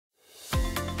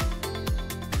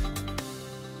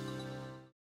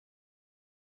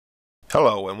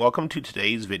Hello and welcome to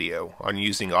today's video on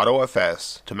using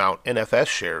AutoFS to mount NFS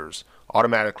shares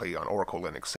automatically on Oracle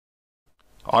Linux.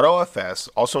 AutoFS,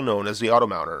 also known as the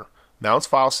Automounter, mounts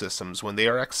file systems when they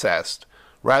are accessed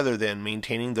rather than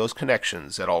maintaining those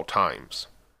connections at all times.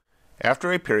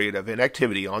 After a period of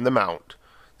inactivity on the mount,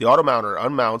 the Automounter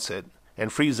unmounts it and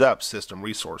frees up system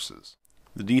resources.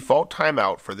 The default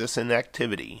timeout for this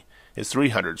inactivity is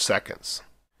 300 seconds.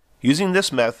 Using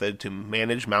this method to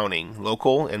manage mounting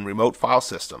local and remote file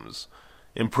systems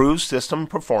improves system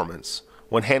performance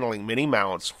when handling many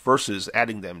mounts versus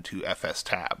adding them to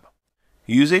FSTab.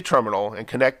 Use a terminal and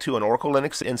connect to an Oracle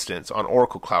Linux instance on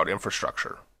Oracle Cloud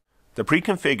infrastructure. The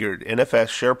pre-configured NFS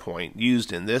SharePoint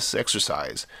used in this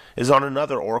exercise is on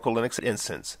another Oracle Linux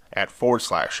instance at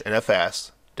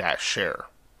 /NFS-share.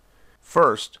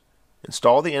 First,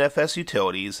 install the NFS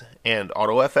utilities and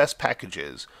autofs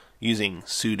packages using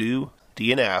sudo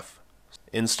dnf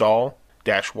install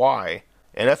 -y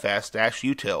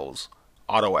nfs-utils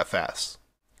autofs.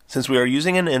 Since we are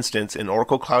using an instance in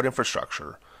Oracle Cloud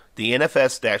infrastructure, the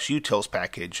nfs-utils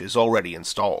package is already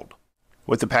installed.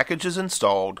 With the packages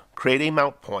installed, create a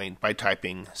mount point by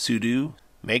typing sudo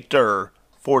make-dir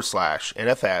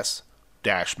 /nfs-mount.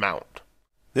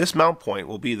 This mount point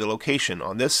will be the location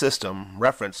on this system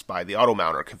referenced by the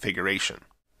Automounter configuration.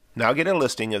 Now get a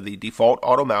listing of the default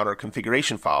Automounter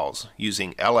configuration files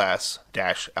using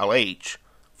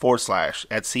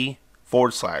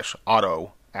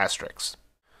ls-lh/etc/auto*.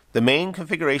 The main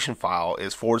configuration file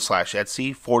is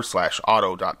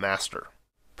 /etc/auto.master.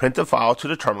 Print the file to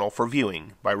the terminal for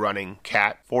viewing by running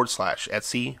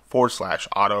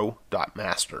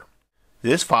cat/etc/auto.master.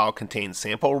 This file contains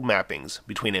sample mappings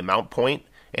between a mount point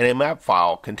and a map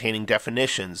file containing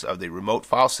definitions of the remote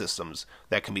file systems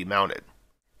that can be mounted.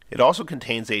 It also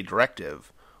contains a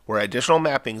directive where additional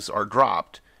mappings are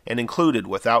dropped and included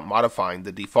without modifying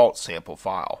the default sample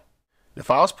file. The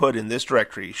files put in this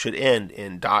directory should end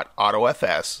in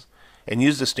 .autofs and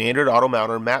use the standard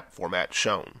Automounter map format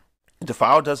shown. If the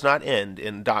file does not end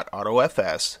in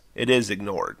 .autofs, it is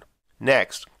ignored.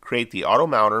 Next, create the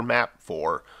Automounter map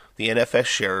for the NFS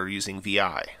share using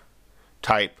VI.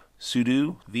 Type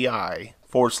sudo vi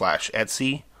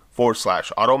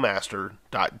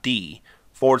 /etc/automaster.d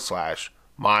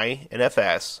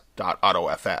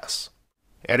 /mynfs.autofs.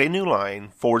 Add a new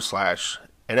line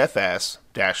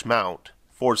 /nfs-mount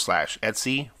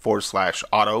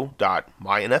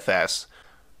 /etc/auto.mynfs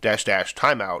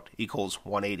 --timeout equals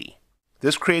 180.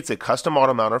 This creates a custom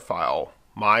Automounter file,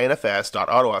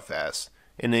 mynfs.autofs,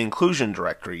 in the inclusion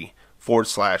directory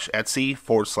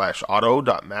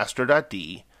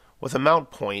 /etc/auto.master.d with a mount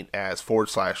point as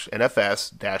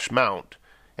 /nfs-mount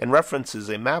and references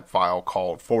a map file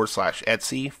called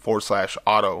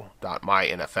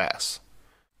 /etc/auto.mynfs.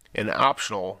 An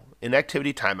optional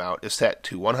inactivity timeout is set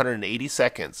to 180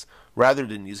 seconds rather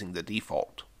than using the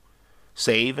default.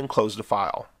 Save and close the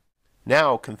file.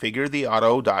 Now configure the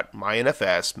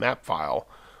auto.mynfs map file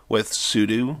with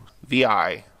sudo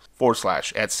vi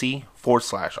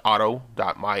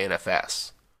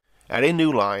 /etc/auto.mynfs. Add a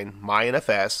new line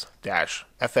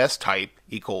mynfs-fs type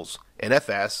equals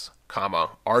nfs,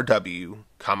 rw,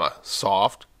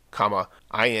 soft,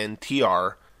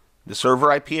 intr, the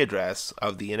server IP address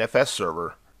of the NFS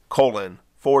server,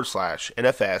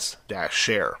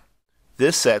 /NFS-share.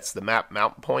 This sets the map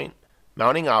mount point,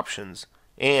 mounting options,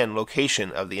 and location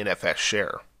of the NFS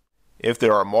share. If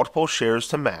there are multiple shares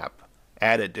to map,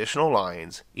 add additional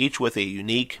lines, each with a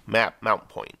unique map mount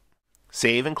point.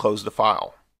 Save and close the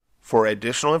file. For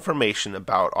additional information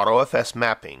about AutoFS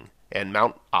mapping and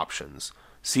mount options,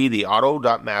 see the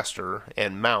auto.master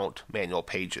and mount manual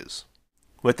pages.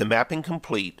 With the mapping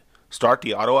complete, start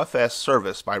the AutoFS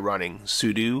service by running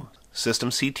sudo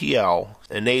systemctl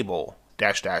enable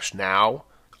 --now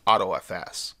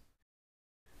autofs.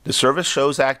 The service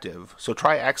shows active, so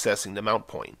try accessing the mount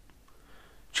point.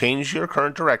 Change your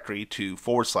current directory to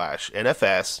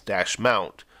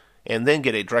 /nfs-mount and then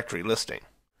get a directory listing.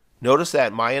 Notice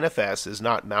that mynfs is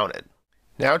not mounted.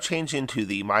 Now change into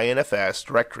the mynfs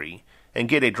directory and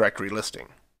get a directory listing.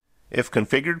 If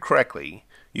configured correctly,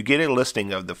 you get a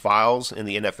listing of the files in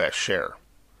the NFS share.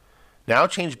 Now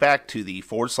change back to the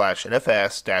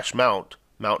 /nfs-mount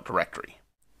mount directory.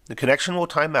 The connection will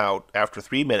time out after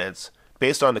 3 minutes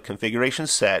based on the configuration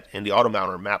set in the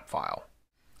Automounter map file.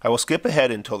 I will skip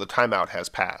ahead until the timeout has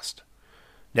passed.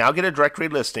 Now get a directory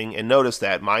listing and notice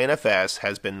that mynfs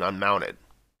has been unmounted.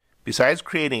 Besides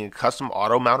creating a custom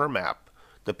Automounter map,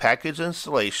 the package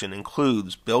installation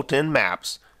includes built-in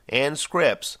maps and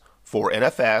scripts for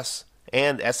NFS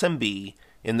and SMB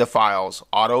in the files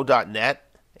auto.net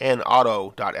and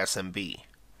auto.smb.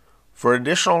 For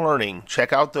additional learning,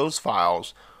 check out those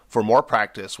files for more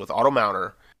practice with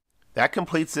AutoMounter. That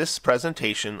completes this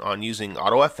presentation on using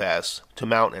AutoFS to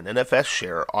mount an NFS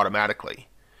share automatically.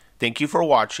 Thank you for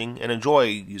watching and enjoy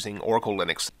using Oracle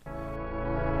Linux.